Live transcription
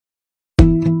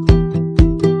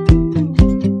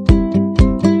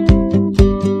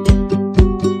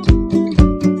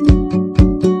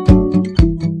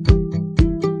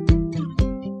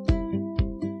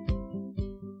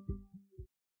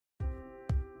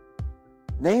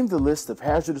Name the list of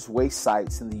hazardous waste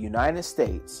sites in the United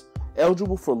States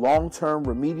eligible for long-term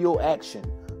remedial action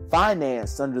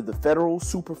financed under the federal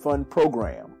Superfund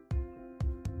Program.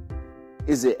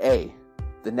 Is it A,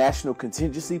 the National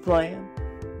Contingency Plan,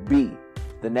 B,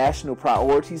 the National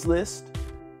Priorities List,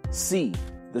 C,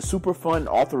 the Superfund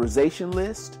Authorization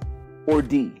List, or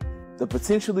D, the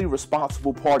Potentially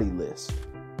Responsible Party List?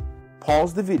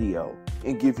 Pause the video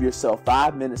and give yourself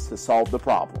 5 minutes to solve the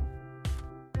problem.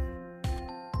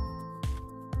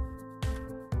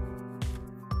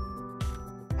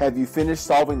 Have you finished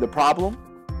solving the problem?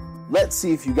 Let's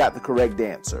see if you got the correct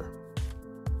answer.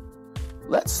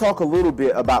 Let's talk a little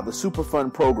bit about the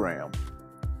Superfund Program.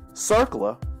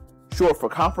 CERCLA, short for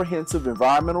Comprehensive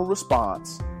Environmental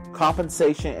Response,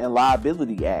 Compensation and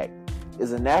Liability Act,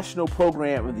 is a national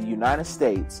program in the United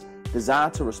States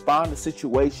designed to respond to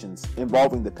situations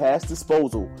involving the past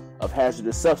disposal of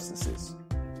hazardous substances.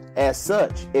 As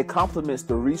such, it complements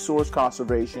the Resource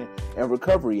Conservation and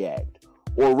Recovery Act,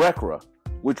 or RCRA,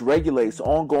 which regulates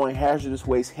ongoing hazardous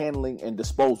waste handling and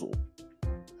disposal.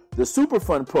 The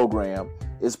Superfund Program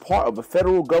is part of a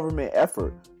federal government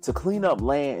effort to clean up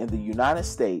land in the United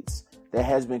States that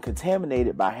has been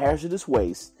contaminated by hazardous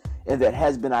waste and that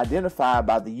has been identified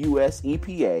by the U.S.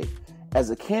 EPA as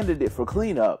a candidate for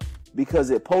cleanup because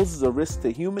it poses a risk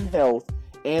to human health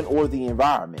and or the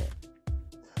environment.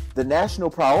 The National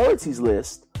Priorities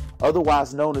List,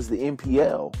 otherwise known as the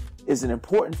NPL, is an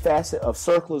important facet of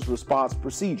CERCLA's response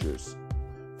procedures.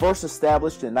 First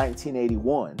established in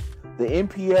 1981, the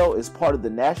NPL is part of the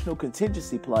National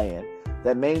Contingency Plan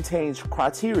that maintains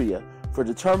criteria for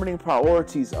determining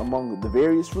priorities among the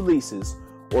various releases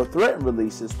or threatened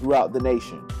releases throughout the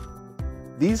nation.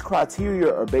 These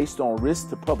criteria are based on risks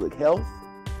to public health,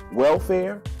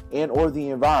 welfare, and or the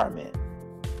environment.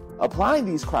 Applying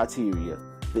these criteria,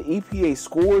 the EPA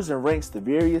scores and ranks the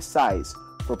various sites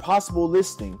for possible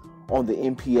listing on the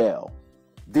NPL.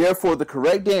 Therefore, the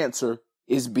correct answer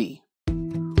is B.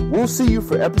 We'll see you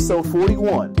for episode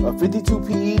 41 of 52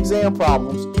 PE exam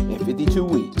problems in 52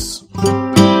 weeks.